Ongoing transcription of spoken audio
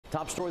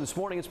Top story this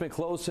morning, it's been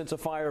closed since a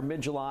fire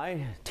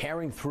mid-July,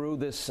 tearing through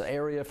this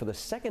area for the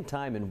second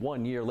time in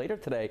 1 year. Later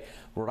today,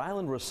 Rhode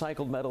Island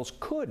Recycled Metals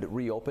could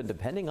reopen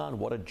depending on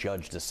what a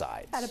judge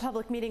decides. At a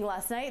public meeting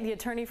last night, the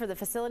attorney for the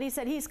facility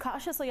said he's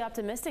cautiously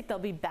optimistic they'll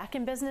be back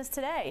in business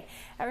today.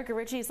 Erica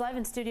Ritchie's live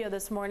in studio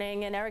this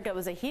morning. And Erica, it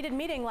was a heated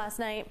meeting last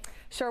night.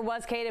 Sure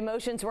was, Kate.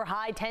 Emotions were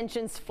high,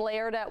 tensions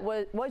flared at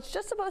what was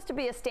just supposed to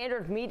be a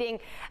standard meeting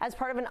as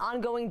part of an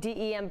ongoing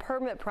DEM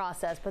permit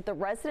process. But the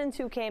residents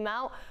who came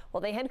out,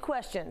 well, they had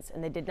questions,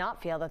 and they did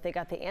not feel that they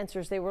got the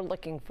answers they were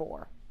looking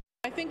for.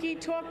 I think he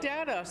talked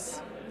at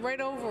us, right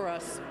over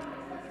us.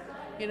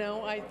 You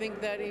know, I think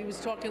that he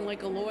was talking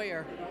like a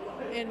lawyer.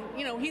 And,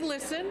 you know, he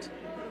listened,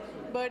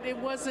 but it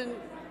wasn't,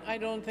 I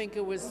don't think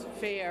it was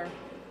fair.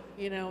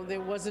 You know, there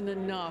wasn't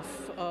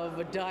enough of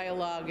a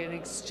dialogue and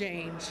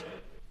exchange.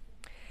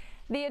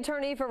 The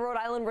attorney for Rhode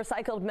Island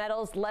Recycled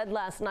Metals led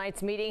last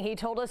night's meeting. He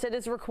told us it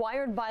is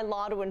required by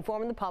law to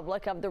inform the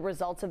public of the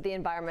results of the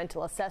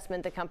environmental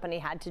assessment the company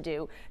had to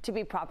do to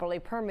be properly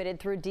permitted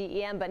through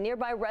DEM. But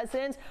nearby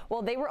residents,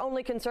 well, they were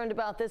only concerned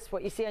about this,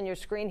 what you see on your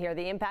screen here,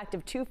 the impact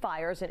of two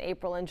fires in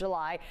April and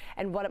July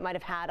and what it might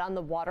have had on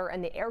the water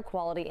and the air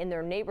quality in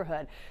their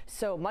neighborhood.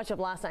 So much of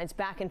last night's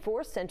back and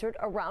forth centered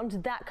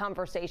around that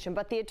conversation.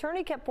 But the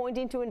attorney kept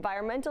pointing to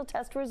environmental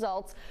test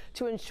results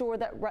to ensure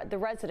that the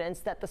residents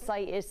that the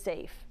site is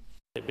safe.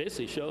 It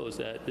basically shows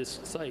that this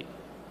site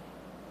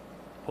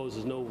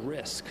poses no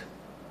risk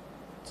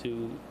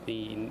to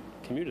the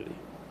community.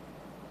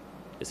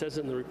 It says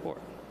it in the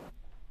report.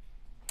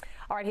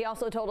 All right, he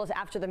also told us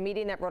after the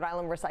meeting that Rhode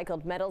Island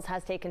Recycled Metals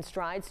has taken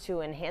strides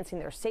to enhancing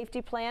their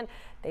safety plan.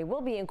 They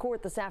will be in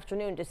court this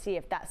afternoon to see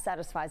if that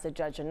satisfies a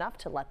judge enough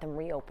to let them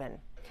reopen.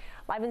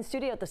 Live in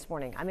studio this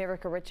morning, I'm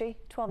Erica Ritchie,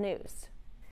 12 News.